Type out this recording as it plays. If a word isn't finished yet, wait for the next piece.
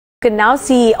Can now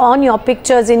see on your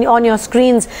pictures on your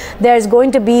screens, there's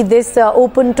going to be this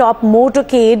open top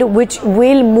motorcade which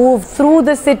will move through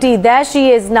the city. There she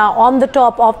is now on the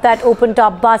top of that open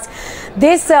top bus.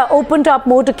 This open top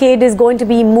motorcade is going to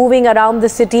be moving around the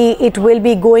city. It will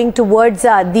be going towards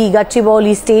the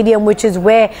Gachibowli Stadium, which is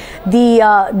where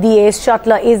the ace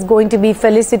shuttler is going to be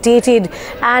felicitated,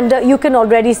 and you can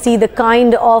already see the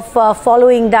kind of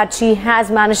following that she has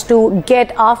managed to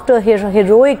get after her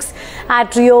heroics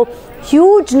at Rio.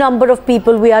 Huge number of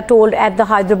people, we are told, at the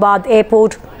Hyderabad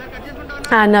airport.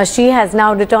 And she has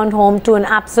now returned home to an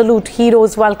absolute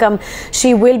hero's welcome.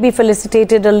 She will be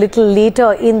felicitated a little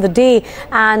later in the day,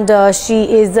 and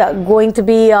she's going to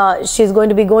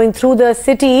be going through the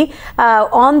city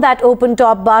on that open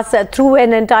top bus through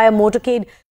an entire motorcade.